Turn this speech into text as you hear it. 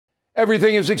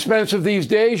Everything is expensive these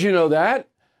days, you know that.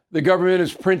 The government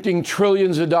is printing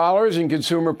trillions of dollars and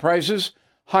consumer prices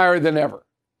higher than ever.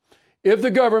 If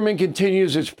the government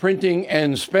continues its printing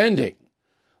and spending,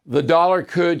 the dollar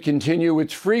could continue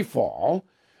its free fall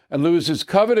and lose its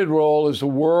coveted role as the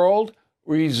world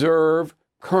reserve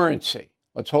currency.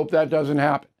 Let's hope that doesn't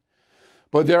happen.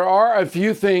 But there are a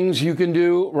few things you can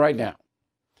do right now.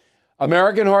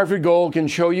 American Hartford Gold can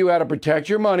show you how to protect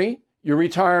your money, your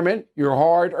retirement, your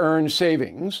hard-earned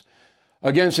savings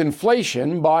against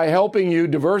inflation by helping you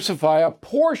diversify a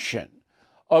portion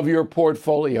of your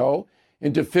portfolio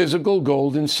into physical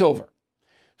gold and silver.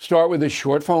 Start with a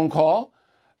short phone call,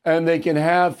 and they can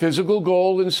have physical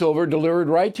gold and silver delivered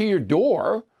right to your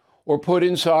door or put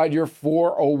inside your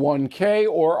 401k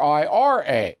or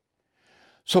IRA.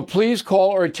 So please call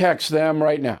or text them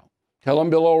right now. Tell them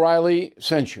Bill O'Reilly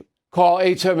sent you. Call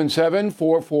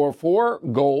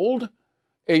 877-444-GOLD,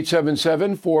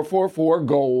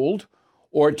 877-444-GOLD,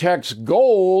 or text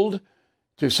GOLD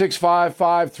to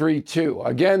 65532.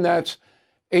 Again, that's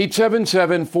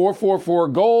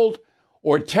 877-444-GOLD,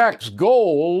 or text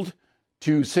GOLD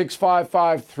to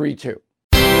 65532.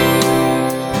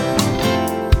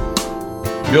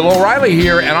 Bill O'Reilly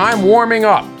here, and I'm warming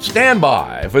up. Stand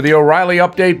by for the O'Reilly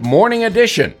Update Morning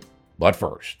Edition. But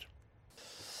first,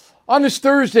 on this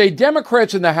Thursday,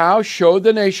 Democrats in the House showed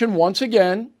the nation once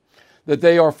again that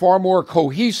they are far more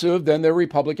cohesive than their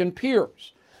Republican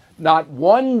peers. Not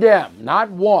one Dem, not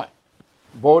one,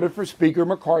 voted for Speaker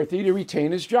McCarthy to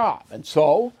retain his job. And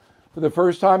so, for the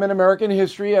first time in American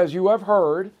history, as you have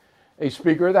heard, a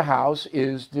Speaker of the House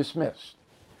is dismissed.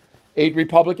 8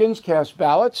 Republicans cast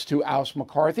ballots to oust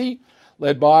McCarthy,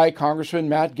 led by Congressman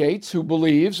Matt Gaetz, who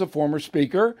believes the former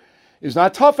Speaker is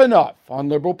not tough enough on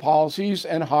liberal policies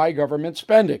and high government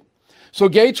spending. So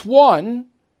Gaetz won,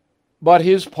 but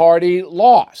his party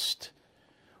lost.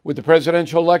 With the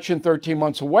presidential election 13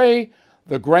 months away,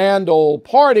 the grand old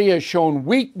party has shown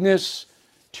weakness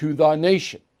to the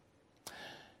nation.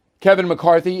 Kevin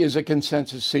McCarthy is a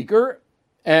consensus seeker,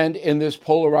 and in this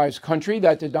polarized country,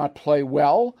 that did not play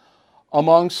well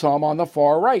among some on the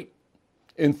far right.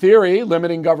 In theory,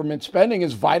 limiting government spending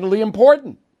is vitally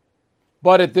important.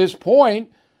 But at this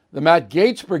point, the Matt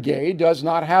Gaetz brigade does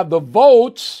not have the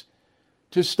votes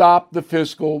to stop the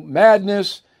fiscal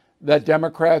madness that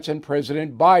Democrats and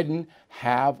President Biden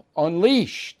have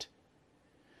unleashed.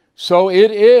 So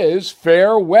it is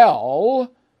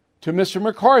farewell to Mr.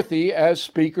 McCarthy as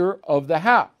Speaker of the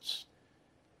House.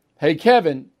 Hey,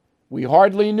 Kevin, we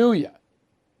hardly knew you.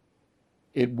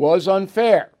 It was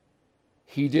unfair.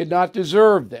 He did not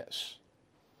deserve this.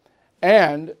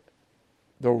 And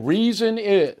the reason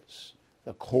is,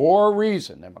 the core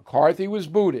reason that McCarthy was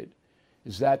booted,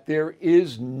 is that there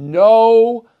is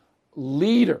no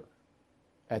leader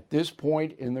at this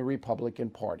point in the Republican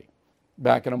Party.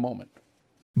 Back in a moment.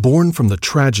 Born from the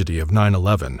tragedy of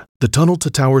 9/11, the Tunnel to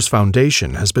Towers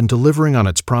Foundation has been delivering on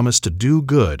its promise to do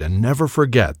good and never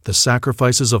forget the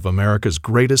sacrifices of America's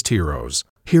greatest heroes.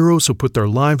 Heroes who put their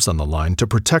lives on the line to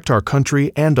protect our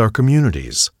country and our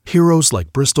communities. Heroes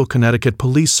like Bristol, Connecticut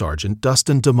Police Sergeant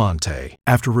Dustin DeMonte.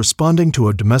 After responding to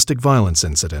a domestic violence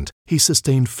incident, he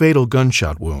sustained fatal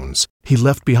gunshot wounds. He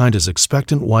left behind his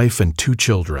expectant wife and 2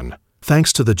 children.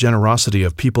 Thanks to the generosity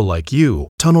of people like you,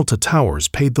 Tunnel to Towers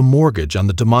paid the mortgage on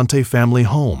the DeMonte family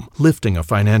home, lifting a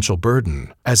financial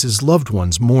burden. As his loved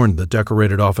ones mourned the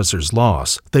decorated officer's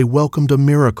loss, they welcomed a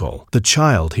miracle, the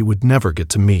child he would never get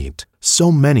to meet.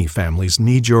 So many families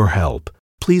need your help.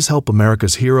 Please help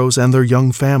America's heroes and their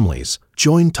young families.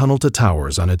 Join Tunnel to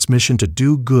Towers on its mission to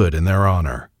do good in their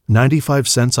honor. 95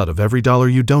 cents out of every dollar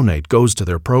you donate goes to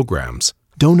their programs.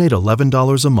 Donate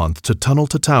 $11 a month to Tunnel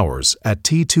to Towers at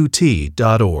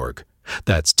T2T.org.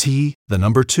 That's T2T.org.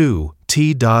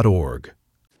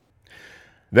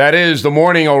 That is the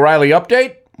Morning O'Reilly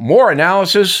Update. More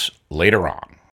analysis later on.